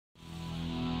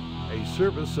a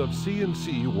service of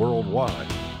CNC Worldwide.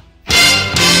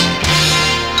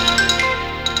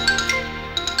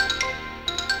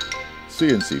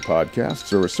 CNC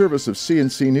Podcasts are a service of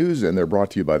CNC News, and they're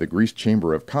brought to you by the Greece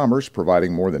Chamber of Commerce,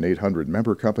 providing more than 800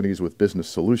 member companies with business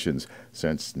solutions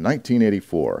since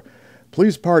 1984.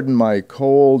 Please pardon my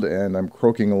cold, and I'm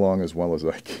croaking along as well as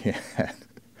I can.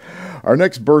 Our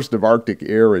next burst of Arctic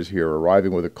air is here,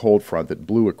 arriving with a cold front that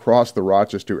blew across the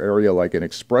Rochester area like an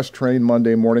express train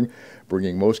Monday morning,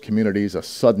 bringing most communities a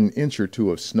sudden inch or two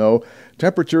of snow.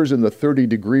 Temperatures in the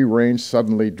 30-degree range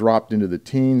suddenly dropped into the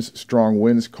teens. Strong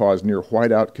winds caused near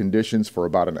whiteout conditions for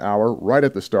about an hour right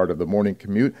at the start of the morning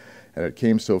commute, and it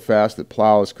came so fast that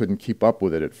plows couldn't keep up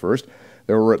with it at first.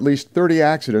 There were at least 30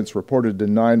 accidents reported to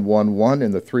 911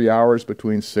 in the 3 hours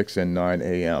between 6 and 9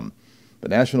 a.m. The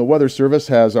National Weather Service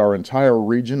has our entire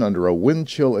region under a wind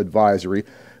chill advisory.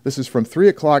 This is from 3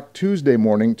 o'clock Tuesday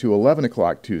morning to 11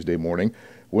 o'clock Tuesday morning.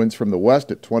 Winds from the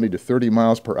west at 20 to 30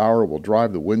 miles per hour will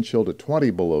drive the wind chill to 20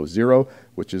 below zero,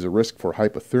 which is a risk for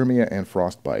hypothermia and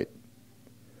frostbite.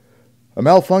 A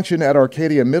malfunction at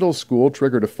Arcadia Middle School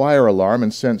triggered a fire alarm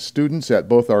and sent students at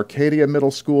both Arcadia Middle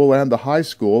School and the high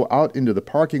school out into the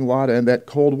parking lot and at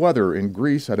cold weather in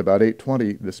Greece at about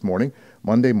 8:20 this morning,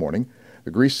 Monday morning. The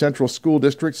Greece Central School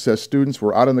District says students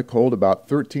were out in the cold about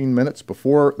 13 minutes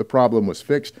before the problem was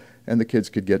fixed and the kids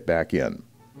could get back in.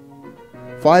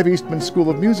 5 Eastman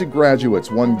School of Music graduates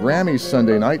won Grammys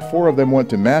Sunday night. 4 of them went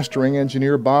to mastering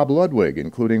engineer Bob Ludwig,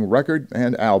 including Record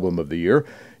and Album of the Year.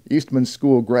 Eastman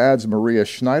School grads Maria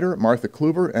Schneider, Martha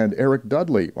Kluver, and Eric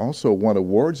Dudley also won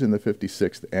awards in the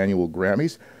 56th Annual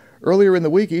Grammys. Earlier in the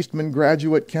week, Eastman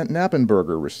graduate Kent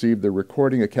Knappenberger received the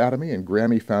Recording Academy and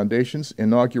Grammy Foundation's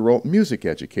inaugural Music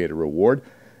Educator Award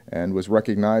and was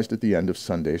recognized at the end of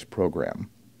Sunday's program.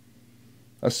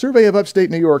 A survey of upstate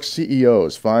New York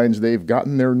CEOs finds they've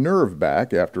gotten their nerve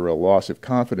back after a loss of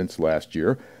confidence last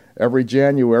year. Every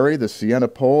January, the Siena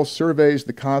poll surveys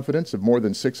the confidence of more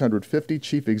than 650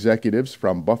 chief executives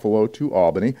from Buffalo to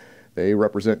Albany. They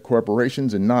represent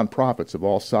corporations and nonprofits of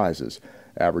all sizes.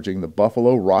 Averaging the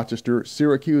Buffalo, Rochester,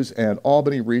 Syracuse, and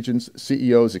Albany regions,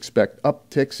 CEOs expect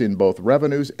upticks in both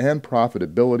revenues and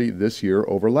profitability this year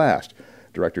over last.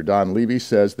 Director Don Levy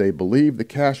says they believe the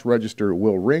cash register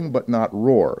will ring but not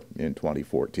roar in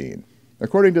 2014.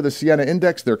 According to the Siena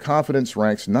Index, their confidence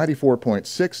ranks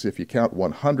 94.6 if you count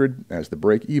 100 as the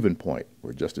break-even point,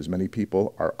 where just as many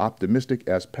people are optimistic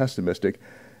as pessimistic.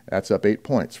 That's up 8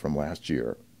 points from last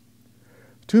year.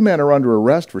 2 men are under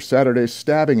arrest for Saturday's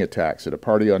stabbing attacks at a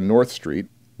party on North Street.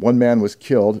 1 man was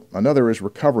killed. Another is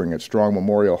recovering at Strong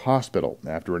Memorial Hospital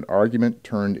after an argument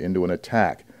turned into an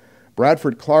attack.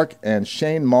 Bradford Clark and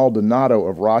Shane Maldonado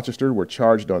of Rochester were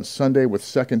charged on Sunday with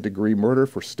second-degree murder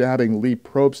for stabbing Lee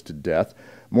Probst to death.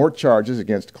 More charges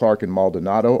against Clark and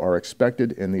Maldonado are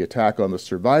expected in the attack on the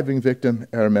surviving victim,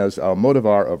 Hermes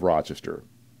Almodovar of Rochester.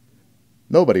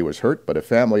 Nobody was hurt, but a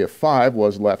family of 5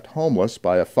 was left homeless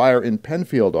by a fire in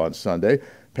Penfield on Sunday.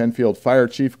 Penfield Fire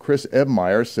Chief Chris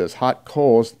Ebmeyer says hot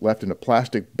coals left in a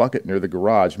plastic bucket near the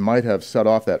garage might have set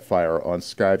off that fire on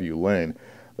Skyview Lane.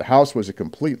 The house was a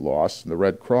complete loss, and the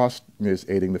Red Cross is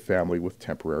aiding the family with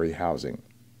temporary housing.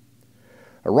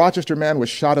 A Rochester man was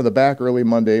shot in the back early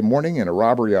Monday morning in a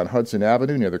robbery on Hudson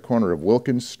Avenue near the corner of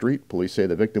Wilkins Street. Police say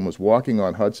the victim was walking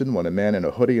on Hudson when a man in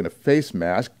a hoodie and a face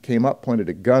mask came up, pointed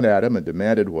a gun at him, and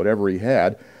demanded whatever he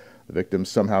had. The victim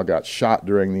somehow got shot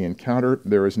during the encounter.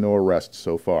 There is no arrest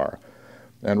so far.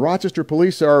 And Rochester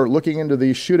police are looking into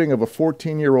the shooting of a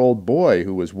 14-year-old boy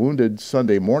who was wounded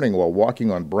Sunday morning while walking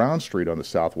on Brown Street on the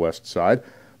southwest side.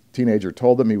 Teenager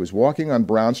told them he was walking on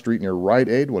Brown Street near Rite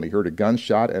Aid when he heard a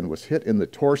gunshot and was hit in the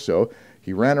torso.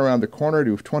 He ran around the corner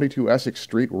to 22 Essex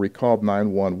Street where he called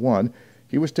 911.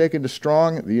 He was taken to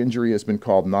Strong. The injury has been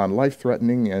called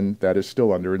non-life-threatening, and that is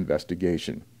still under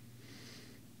investigation.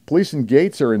 Police in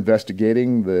Gates are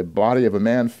investigating the body of a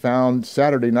man found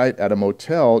Saturday night at a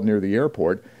motel near the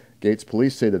airport. Gates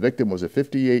police say the victim was a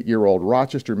 58-year-old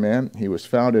Rochester man. He was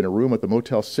found in a room at the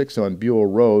Motel 6 on Buell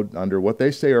Road under what they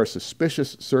say are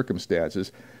suspicious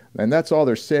circumstances. And that's all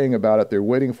they're saying about it. They're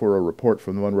waiting for a report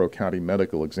from the Monroe County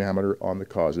Medical Examiner on the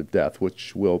cause of death,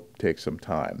 which will take some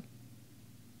time.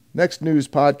 Next news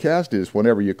podcast is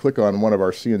whenever you click on one of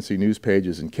our CNC News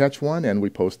pages and catch one, and we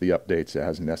post the updates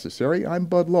as necessary. I'm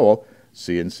Bud Lowell,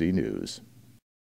 CNC News.